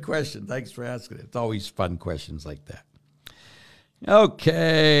that's a good question. Thanks for asking it. It's always fun questions like that.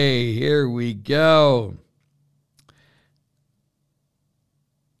 Okay, here we go.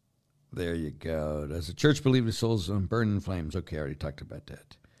 There you go. Does the church believe the souls burn in flames? Okay, I already talked about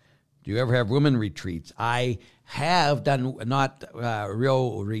that. Do you ever have women retreats? I have done, not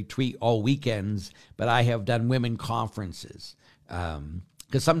real retreat all weekends, but I have done women conferences.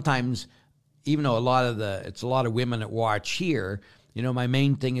 Because sometimes, even though it's a lot of women that watch here, My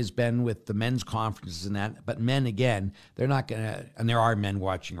main thing has been with the men's conferences and that. But men, again, they're not going to, and there are men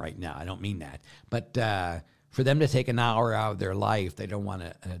watching right now. I don't mean that. But for them to take an hour out of their life, they don't want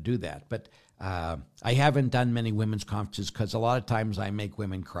to do that. But I haven't done many women's conferences because a lot of times I make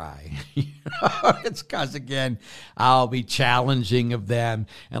women cry. It's because, again, I'll be challenging of them.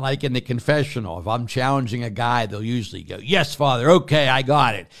 And like in the confessional, if I'm challenging a guy, they'll usually go, yes, Father, okay, I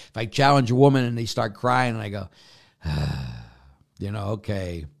got it. If I challenge a woman and they start crying and I go,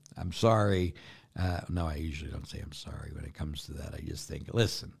 okay, I'm sorry. No, I usually don't say I'm sorry when it comes to that. I just think,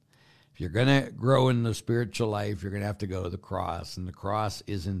 listen, if you're going to grow in the spiritual life, you're going to have to go to the cross, and the cross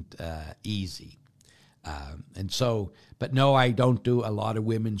isn't easy. But no, I don't do a lot of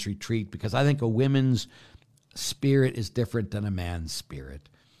women's retreat because I think a women's spirit is different than a man's spirit.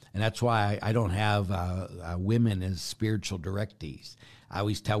 And that's why I don't have women as spiritual directees. I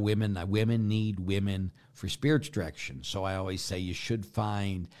always tell women that women need women for spiritual direction. So I always say you should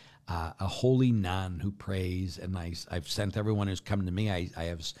find a holy nun who prays. And I've sent everyone who's come to me. I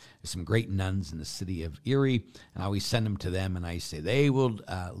have some great nuns in the city of Erie, and I always send them to them, and I say they will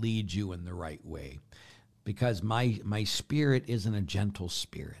lead you in the right way. Because my spirit isn't a gentle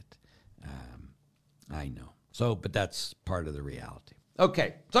spirit. I know. So, but that's part of the reality.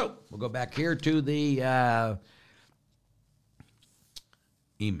 Okay, so we'll go back here to the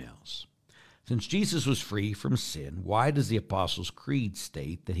emails. Since Jesus was free from sin, why does the Apostles' Creed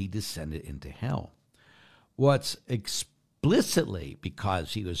state that he descended into hell? Well, it's explicitly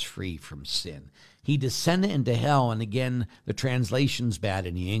because he was free from sin. He descended into hell, and again, the translation's bad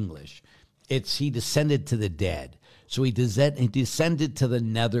in the English. It's he descended to the dead. So he descended to the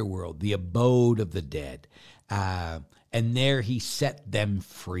netherworld, the abode of the dead. And there he set them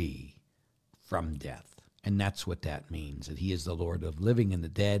free from death. And that's what that means, that he is the Lord of living and the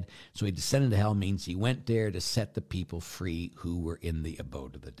dead. So he descended to hell means he went there to set the people free who were in the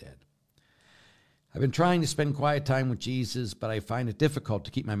abode of the dead. I've been trying to spend quiet time with Jesus, but I find it difficult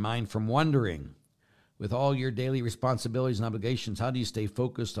to keep my mind from wandering. With all your daily responsibilities and obligations, how do you stay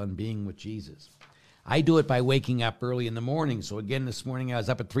focused on being with Jesus? I do it by waking up early in the morning. So again, this morning I was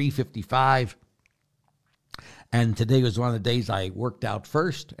up at 3:55. And today was one of the days I worked out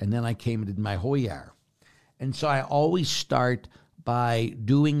first, and then I came and did my Hoyar. And so I always start by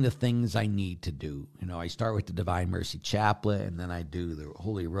doing the things I need to do. I start with the Divine Mercy Chaplet, and then I do the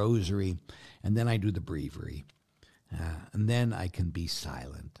Holy Rosary, and then I do the Breviary. And then I can be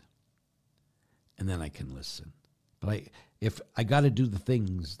silent. And then I can listen. But if I got to do the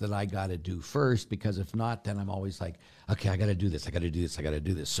things that I got to do first, because if not, then I'm always like, okay, I got to do this, I got to do this, I got to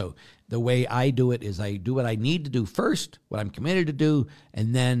do this. So the way I do it is I do what I need to do first, what I'm committed to do,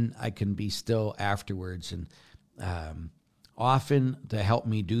 and then I can be still afterwards. And often to help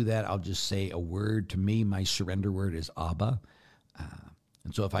me do that, I'll just say a word. To me, my surrender word is Abba.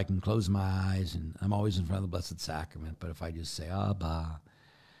 And so if I can close my eyes, and I'm always in front of the Blessed Sacrament, but if I just say Abba,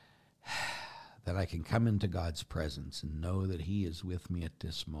 that I can come into God's presence and know that he is with me at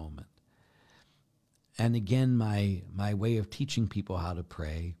this moment. And again, my way of teaching people how to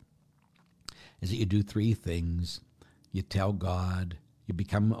pray is that you do three things. You tell God, you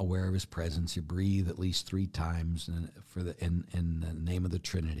become aware of his presence, you breathe at least 3 times in the name of the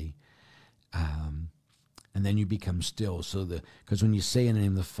Trinity. And then you become still. Because when you say in the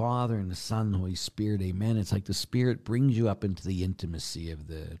name of the Father and the Son and the Holy Spirit, amen, it's like the Spirit brings you up into the intimacy of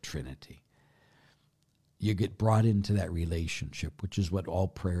the Trinity. You get brought into that relationship, which is what all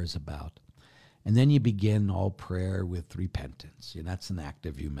prayer is about. And then you begin all prayer with repentance. And that's an act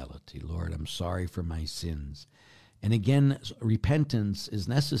of humility. Lord, I'm sorry for my sins. And again, repentance is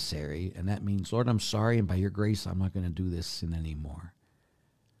necessary. And that means, Lord, I'm sorry. And by your grace, I'm not going to do this sin anymore.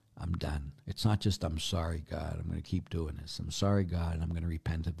 I'm done. It's not just, I'm sorry, God, I'm going to keep doing this. I'm sorry, God, and I'm going to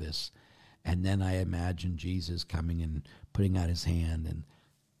repent of this. And then I imagine Jesus coming and putting out his hand and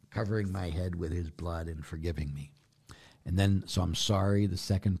covering my head with his blood and forgiving me. And then, so I'm sorry. The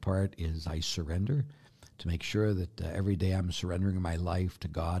second part is I surrender, to make sure that every day I'm surrendering my life to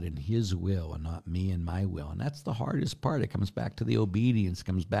God and his will and not me and my will. And that's the hardest part. It comes back to the obedience. It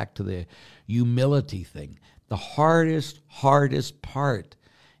comes back to the humility thing. The hardest part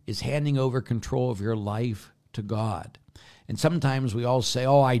is handing over control of your life to God. And sometimes we all say,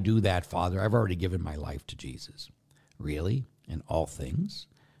 oh, I do that, Father. I've already given my life to Jesus. Really? In all things?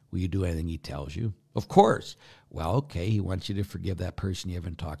 Will you do anything he tells you? Of course. Well, okay, he wants you to forgive that person you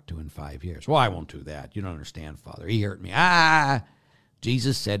haven't talked to in 5 years. Well, I won't do that. You don't understand, Father. He hurt me.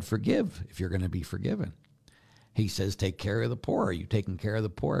 Jesus said forgive if you're going to be forgiven. He says take care of the poor. Are you taking care of the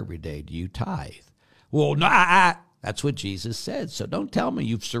poor every day? Do you tithe? Well, no. That's what Jesus said. So don't tell me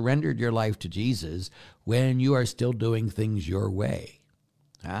you've surrendered your life to Jesus when you are still doing things your way.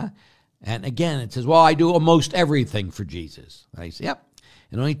 Huh? And again, it says, well, I do almost everything for Jesus. And I say, yep.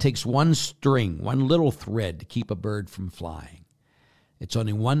 It only takes one string, one little thread to keep a bird from flying. It's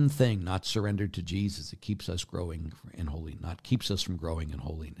only one thing not surrendered to Jesus that keeps us growing in holiness, not keeps us from growing in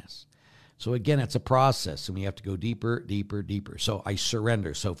holiness. So again, it's a process, and we have to go deeper, deeper, deeper. So I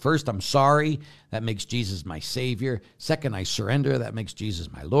surrender. So first, I'm sorry. That makes Jesus my Savior. Second, I surrender. That makes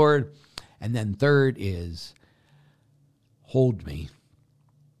Jesus my Lord. And then third is hold me.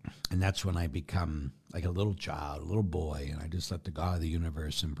 And that's when I become like a little child, a little boy, and I just let the God of the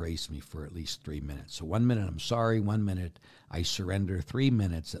universe embrace me for at least 3 minutes. So 1 minute, I'm sorry. 1 minute, I surrender. 3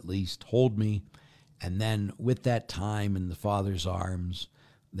 minutes at least, hold me. And then with that time in the Father's arms,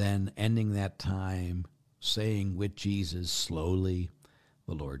 then ending that time, saying with Jesus slowly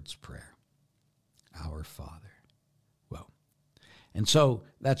the Lord's Prayer, Our Father. Well, and so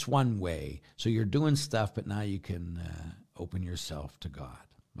that's one way. So you're doing stuff, but now you can open yourself to God.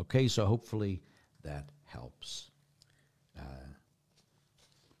 Okay, so hopefully that helps.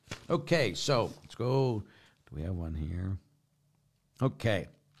 Okay, so let's go. Do we have one here? Okay.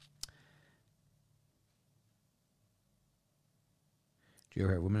 Do you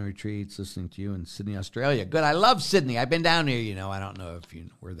ever have women retreats listening to you in Sydney, Australia? Good. I love Sydney. I've been down here, I don't know if you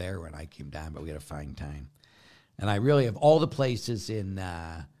were there when I came down, but we had a fine time. And I really have all the places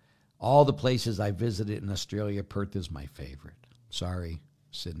I visited in Australia, Perth is my favorite. Sorry,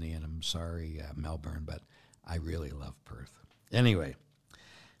 Sydney, and I'm sorry, Melbourne, but I really love Perth. Anyway,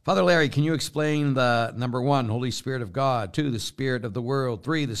 Father Larry, can you explain the number 1, Holy Spirit of God, 2, the Spirit of the world,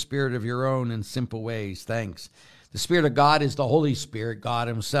 3, the Spirit of your own in simple ways? Thanks. The Spirit of God is the Holy Spirit, God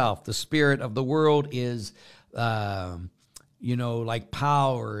himself. The Spirit of the world is, like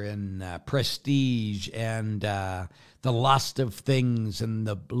power and prestige and the lust of things and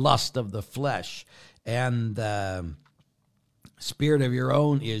the lust of the flesh. And the Spirit of your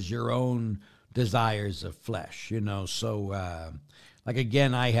own is your own desires of flesh, So,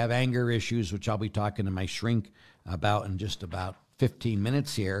 again, I have anger issues, which I'll be talking to my shrink about in just about 15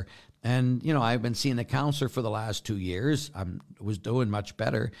 minutes here. And, I've been seeing a counselor for the last 2 years. I was doing much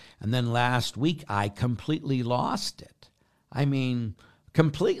better. And then last week, I completely lost it. I mean,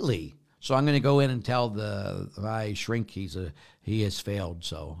 completely. So I'm going to go in and tell my shrink he has failed.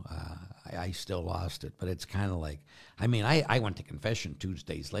 So I still lost it. But it's kind of like, I went to confession 2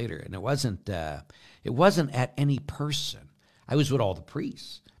 days later, and it wasn't at any person. I was with all the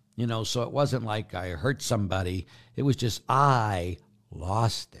priests, so it wasn't like I hurt somebody. It was just I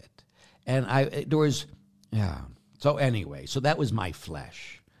lost it. And so anyway, so that was my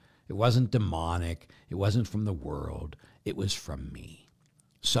flesh. It wasn't demonic. It wasn't from the world. It was from me.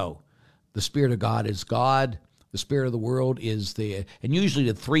 So the Spirit of God is God. The spirit of the world is and usually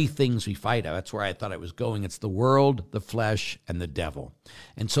the 3 things we fight. That's where I thought I was going. It's the world, the flesh, and the devil.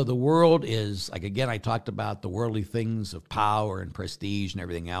 And so the world is, again, I talked about the worldly things of power and prestige and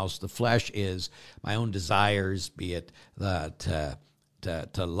everything else. The flesh is my own desires, be it to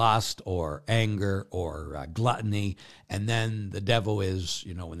lust or anger or gluttony. And then the devil is,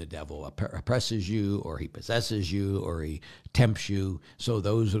 when the devil oppresses you or he possesses you or he tempts you. So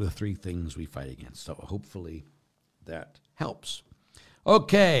those are the 3 things we fight against. So hopefully that helps.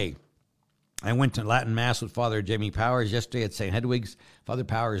 Okay. I went to Latin Mass with Father Jamie Powers yesterday at St. Hedwig's. Father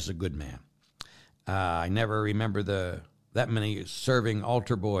Powers is a good man. I never remember that many serving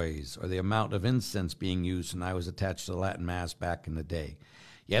altar boys or the amount of incense being used when I was attached to the Latin Mass back in the day.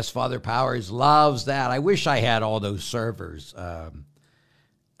 Yes, Father Powers loves that. I wish I had all those servers.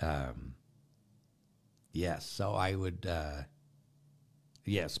 Yes, so I would...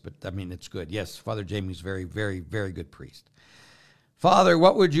 Yes, but it's good. Yes, Father Jamie's very, very, very good priest. Father,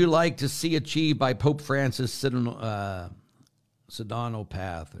 what would you like to see achieved by Pope Francis' synodal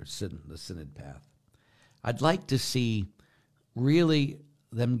path or the synod path? I'd like to see really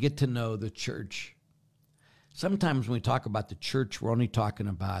them get to know the church. Sometimes when we talk about the church, we're only talking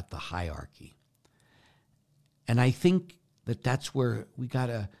about the hierarchy. And I think that's where we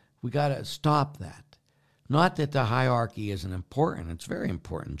gotta stop that. Not that the hierarchy isn't important. It's very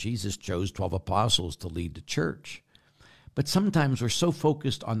important. Jesus chose 12 apostles to lead the church. But sometimes we're so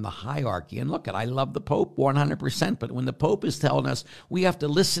focused on the hierarchy. And look, I love the Pope 100%, but when the Pope is telling us we have to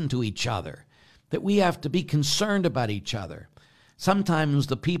listen to each other, that we have to be concerned about each other, sometimes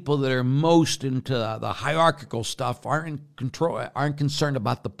the people that are most into the hierarchical stuff aren't concerned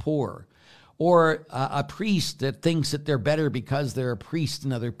about the poor, or a priest that thinks that they're better because they're a priest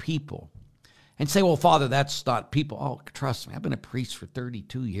than other people. And say, well, Father, that's not people. Oh, trust me, I've been a priest for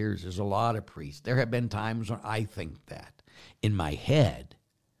 32 years. There's a lot of priests. There have been times when I think that in my head,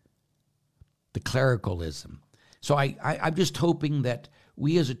 the clericalism. So I'm just hoping that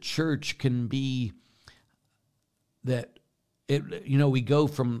we as a church can be that, we go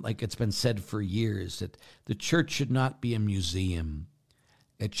from, like it's been said for years, that the church should not be a museum.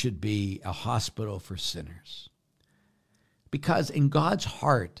 It should be a hospital for sinners. Because in God's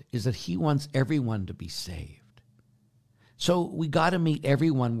heart is that he wants everyone to be saved. So we got to meet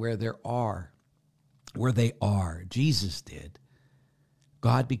everyone where they are. Jesus did.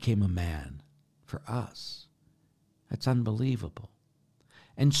 God became a man for us. That's unbelievable.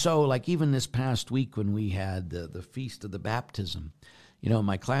 And so, like even this past week when we had the Feast of the Baptism,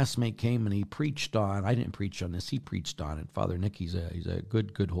 my classmate came and he preached on, I didn't preach on this, he preached on it. Father Nick, he's a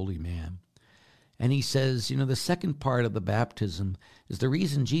good holy man. And he says, the second part of the baptism is the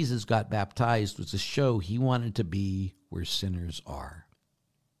reason Jesus got baptized was to show he wanted to be where sinners are.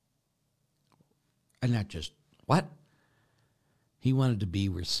 And not just, what? He wanted to be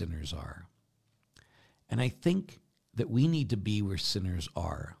where sinners are. And I think that we need to be where sinners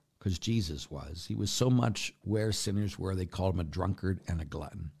are, because Jesus was. He was so much where sinners were, they called him a drunkard and a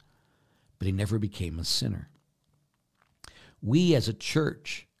glutton. But he never became a sinner. We as a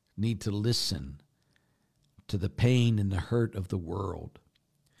church need to listen to the pain and the hurt of the world,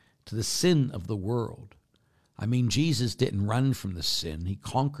 to the sin of the world. I mean, Jesus didn't run from the sin. He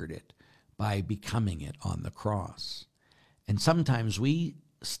conquered it by becoming it on the cross. And sometimes we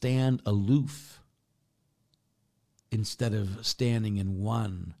stand aloof instead of standing in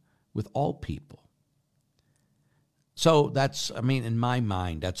one with all people. So that's, in my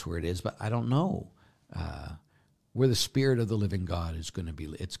mind, that's where it is. But I don't know where the Spirit of the living God is going to be.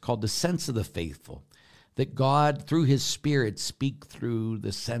 It's called the sense of the faithful. That God, through his Spirit, speak through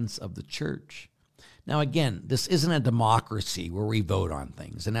the sense of the church. Now, again, this isn't a democracy where we vote on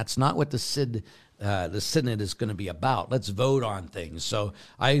things, and that's not what the synod is going to be about. Let's vote on things. So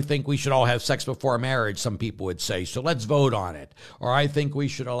I think we should all have sex before marriage, some people would say, so let's vote on it. Or I think we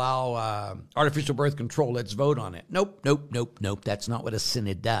should allow artificial birth control, let's vote on it. Nope. That's not what a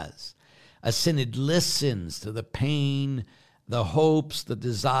synod does. A synod listens to the pain, the hopes, the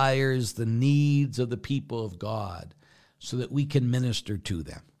desires, the needs of the people of God so that we can minister to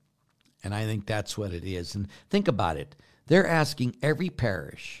them. And I think that's what it is. And think about it. They're asking every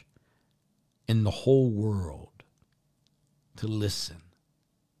parish in the whole world to listen.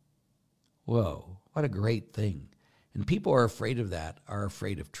 Whoa, what a great thing. And people are afraid of that, are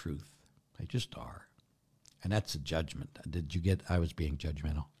afraid of truth. They just are. And that's a judgment. I was being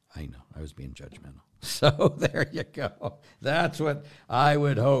judgmental. I know, I was being judgmental. So there you go. That's what I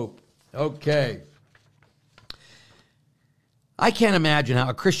would hope. Okay. I can't imagine how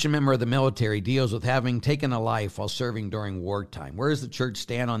a Christian member of the military deals with having taken a life while serving during wartime. Where does the church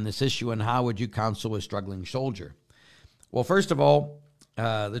stand on this issue, and how would you counsel a struggling soldier? Well, first of all,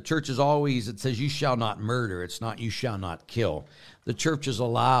 the church is always, it says you shall not murder. It's not you shall not kill. The church is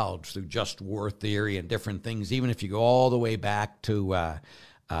allowed through just war theory and different things, even if you go all the way back to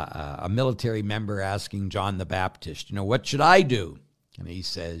a military member asking John the Baptist, what should I do? And he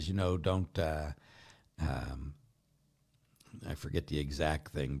says, don't, I forget the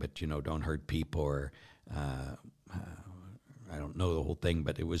exact thing, but, don't hurt people, or I don't know the whole thing,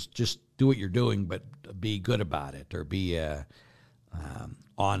 but it was just do what you're doing, but be good about it, or be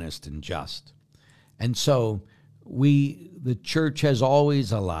honest and just. And so the church has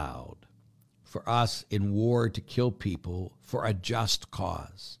always allowed for us in war to kill people for a just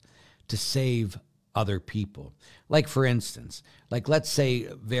cause, to save other people. Like, for instance, let's say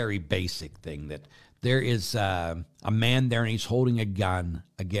a very basic thing, that there is a man there and he's holding a gun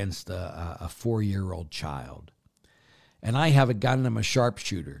against a 4-year-old child. And I have a gun and I'm a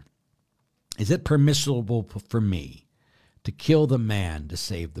sharpshooter. Is it permissible for me to kill the man to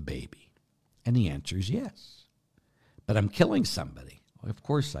save the baby? And the answer is yes. But I'm killing somebody. Well, of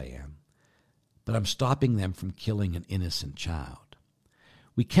course I am. But I'm stopping them from killing an innocent child.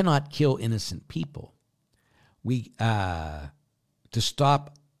 We cannot kill innocent people. To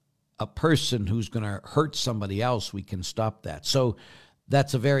stop a person who's going to hurt somebody else, we can stop that. So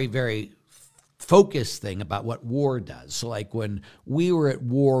that's a very, very focused thing about what war does. So like when we were at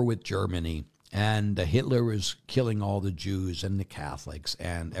war with Germany and Hitler was killing all the Jews and the Catholics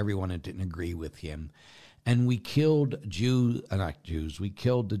and everyone that didn't agree with him, and we killed we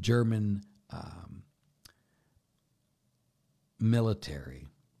killed the German military,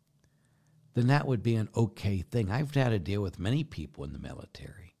 then that would be an okay thing. I've had to deal with many people in the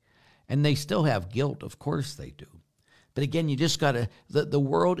military, and they still have guilt. Of course they do. But again, you just got to, the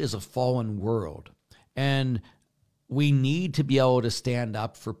world is a fallen world. And we need to be able to stand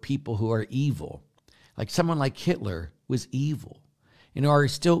up for people who are evil. Like someone like Hitler was evil. There are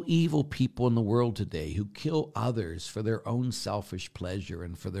still evil people in the world today who kill others for their own selfish pleasure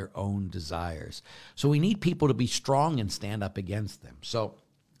and for their own desires. So we need people to be strong and stand up against them. So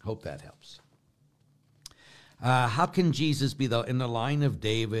hope that helps. How can Jesus be in the line of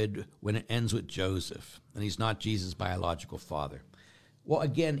David when it ends with Joseph and he's not Jesus' biological father? Well,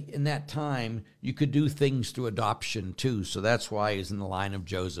 again, in that time, you could do things through adoption too. So that's why he's in the line of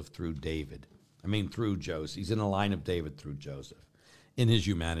Joseph through David. Through Joseph. He's in the line of David through Joseph in his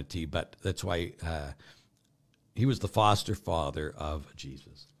humanity, but that's why he was the foster father of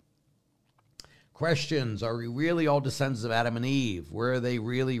Jesus. Questions: are we really all descendants of Adam and Eve? Were they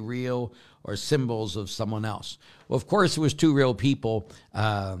really real or symbols of someone else? Well, of course, it was two real people.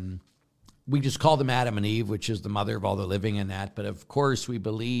 We just call them Adam and Eve, which is the mother of all the living in that. But of course, we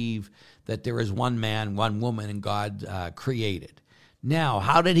believe that there is one man, one woman, and God created. Now,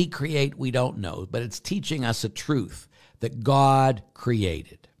 how did he create? We don't know, but it's teaching us a truth that God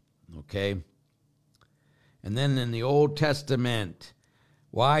created, okay? And then in the Old Testament,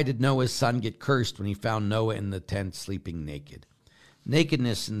 why did Noah's son get cursed when he found Noah in the tent sleeping naked?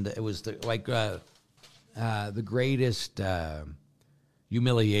 Nakedness, and it was the greatest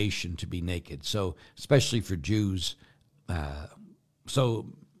humiliation to be naked. So, especially for Jews, so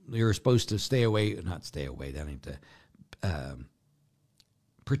you're supposed to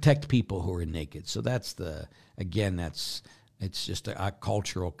protect people who are naked. So it's just a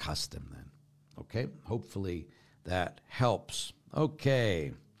cultural custom then. Okay, hopefully that helps.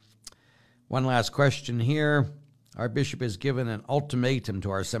 Okay, one last question here. Our bishop has given an ultimatum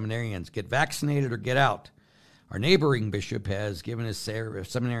to our seminarians: get vaccinated or get out. Our neighboring bishop has given his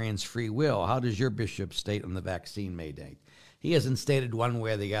seminarians free will. How does your bishop state on the vaccine mandate? He hasn't stated one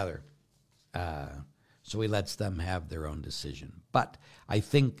way or the other. So he lets them have their own decision. But I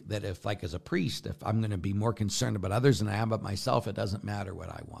think that if as a priest, if I'm going to be more concerned about others than I am about myself, it doesn't matter what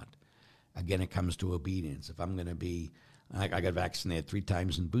I want. Again, it comes to obedience. If I'm going to be, I got vaccinated 3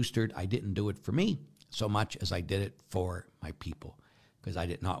 times and boosted, I didn't do it for me so much as I did it for my people, because I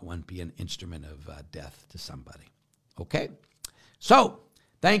did not want to be an instrument of death to somebody. Okay? So,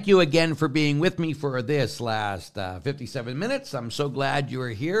 thank you again for being with me for this last 57 minutes. I'm so glad you are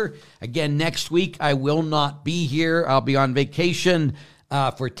here. Again, next week I will not be here. I'll be on vacation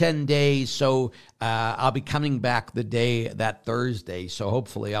for 10 days. So I'll be coming back that Thursday. So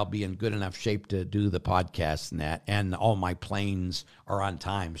hopefully I'll be in good enough shape to do the podcast and all my planes are on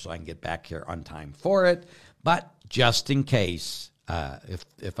time so I can get back here on time for it. But just in case,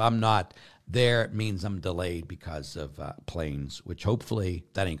 if I'm not there, it means I'm delayed because of planes, which hopefully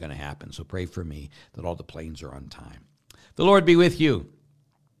that ain't going to happen. So pray for me that all the planes are on time. The Lord be with you.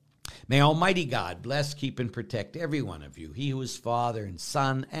 May Almighty God bless, keep, and protect every one of you. He who is Father and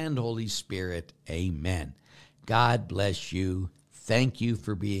Son and Holy Spirit. Amen. God bless you. Thank you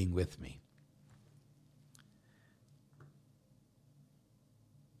for being with me.